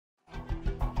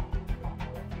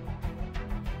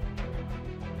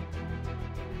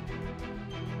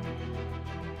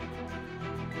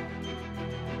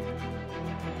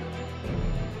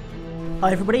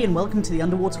Hi everybody and welcome to the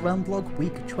Underwater Realm vlog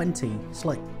week 20.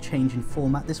 Slight change in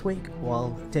format this week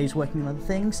while Dave's working on other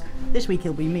things. This week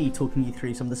it'll be me talking you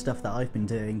through some of the stuff that I've been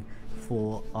doing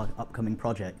for our upcoming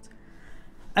project.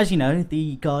 As you know,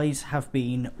 the guys have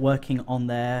been working on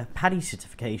their PADI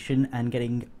certification and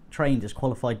getting trained as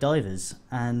qualified divers,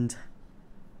 and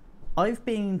I've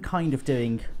been kind of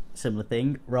doing a similar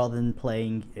thing. Rather than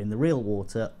playing in the real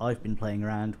water, I've been playing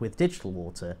around with digital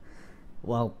water.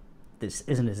 Well, this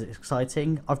isn't as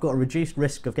exciting. I've got a reduced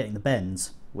risk of getting the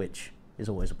bends, which is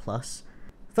always a plus.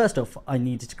 First off, I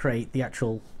needed to create the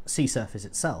actual sea surface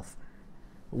itself,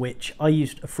 which I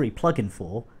used a free plugin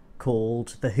for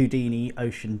called the Houdini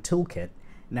Ocean Toolkit.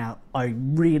 Now, I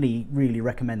really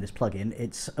recommend this plugin.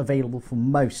 It's available for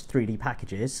most 3D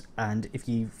packages, and if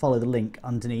you follow the link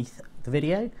underneath the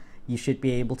video, you should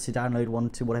be able to download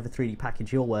one to whatever 3D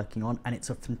package you're working on, and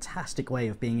it's a fantastic way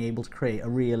of being able to create a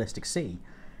realistic sea.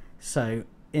 So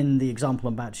in the example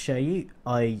I'm about to show you,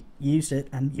 I used it,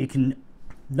 and you can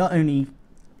not only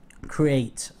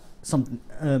create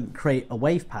create a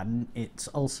wave pattern, you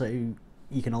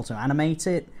can also animate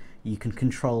it. You can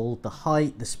control the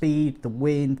height, the speed, the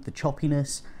wind, the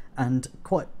choppiness, and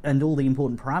all the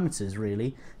important parameters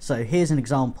really. So here's an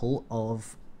example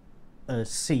of a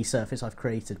sea surface I've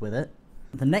created with it.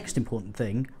 The next important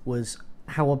thing was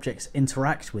how objects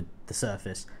interact with the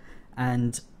surface,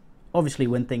 and obviously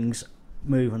when things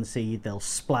move on the sea, they'll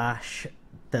splash,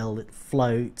 they'll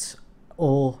float,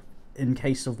 or in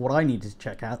case of what I needed to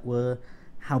check out were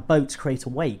how boats create a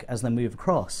wake as they move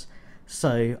across.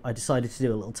 So I decided to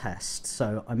do a little test.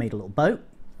 So I made a little boat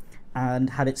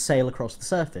and had it sail across the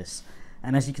surface.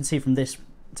 And as you can see from this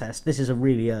test, this is a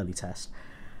really early test.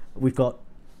 We've got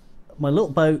my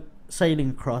little boat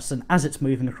sailing across, and as it's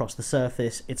moving across the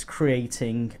surface, it's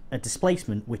creating a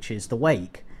displacement, which is the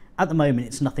wake. At the moment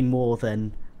it's nothing more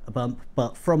than a bump,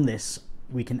 but from this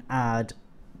we can add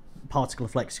particle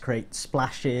effects to create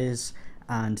splashes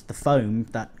and the foam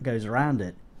that goes around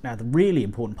it. Now, the really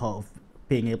important part of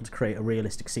being able to create a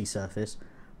realistic sea surface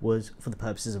was for the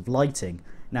purposes of lighting.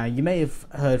 Now, you may have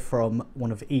heard from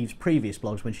one of Eve's previous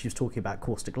blogs when she was talking about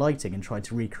caustic lighting and tried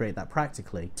to recreate that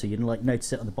practically. So you can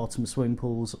notice it on the bottom of swimming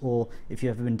pools, or if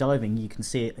you've ever been diving you can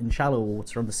see it in shallow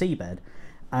water on the seabed.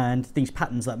 And these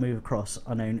patterns that move across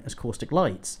are known as caustic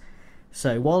lights.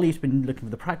 So while he's been looking for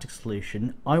the practical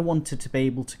solution, I wanted to be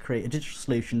able to create a digital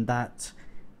solution that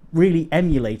really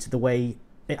emulated the way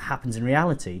it happens in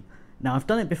reality. Now, I've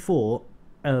done it before,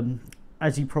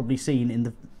 as you've probably seen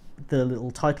in the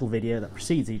little title video that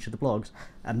precedes each of the blogs,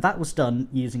 and that was done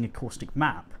using a caustic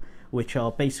map, which are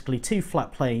basically two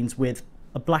flat planes with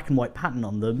a black and white pattern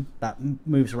on them that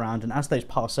moves around, and as those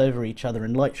pass over each other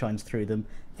and light shines through them,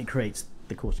 it creates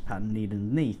the caustic pattern needed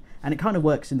underneath. And it kind of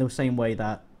works in the same way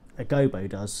that a gobo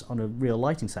does on a real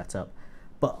lighting setup,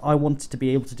 but I wanted to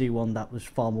be able to do one that was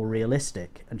far more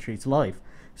realistic and true to life.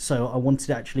 So I wanted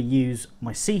to actually use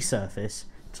my sea surface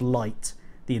to light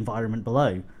the environment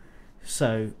below.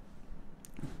 So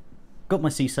got my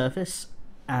sea surface,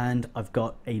 and I've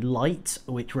got a light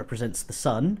which represents the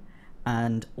sun,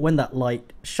 and when that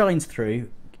light shines through,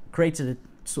 created a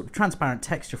sort of transparent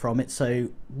texture from it, so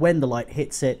when the light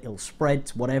hits it, it'll spread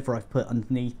to whatever I've put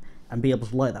underneath and be able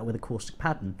to light that with a caustic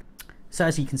pattern. So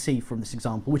as you can see from this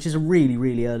example, which is a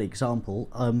really early example,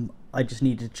 I just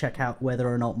needed to check out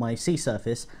whether or not my sea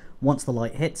surface, once the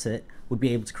light hits it, would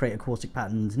be able to create a caustic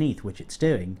pattern underneath, which it's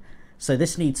doing. So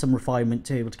this needs some refinement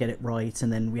to be able to get it right,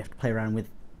 and then we have to play around with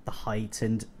the height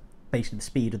and basically the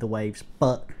speed of the waves.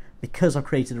 But because I've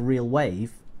created a real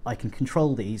wave, I can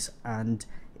control these, and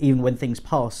even when things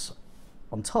pass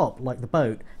on top, like the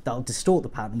boat, that'll distort the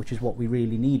pattern, which is what we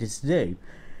really needed to do.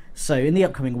 So in the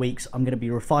upcoming weeks, I'm going to be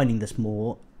refining this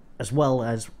more, as well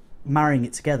as marrying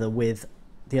it together with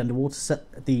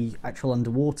the actual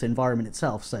underwater environment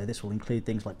itself. So this will include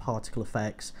things like particle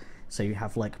effects, so you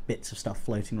have bits of stuff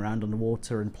floating around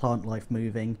underwater and plant life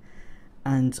moving,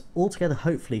 and altogether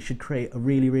hopefully should create a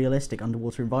really realistic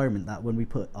underwater environment that when we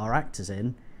put our actors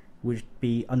in would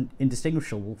be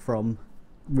indistinguishable from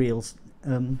real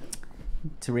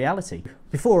to reality.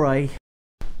 Before I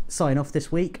sign off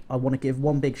this week, I want to give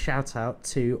one big shout out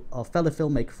to our fellow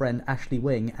filmmaker friend Ashley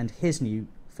Wing and his new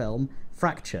film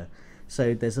Fracture.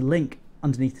 So there's a link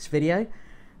underneath this video,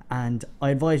 and I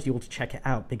advise you all to check it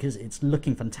out because it's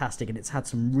looking fantastic, and it's had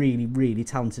some really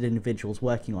talented individuals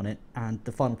working on it, and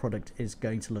the final product is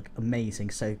going to look amazing.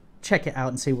 So check it out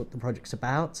and see what the project's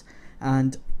about,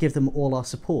 and give them all our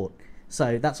support.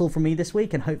 So that's all from me this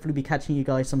week, and hopefully be catching you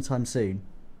guys sometime soon.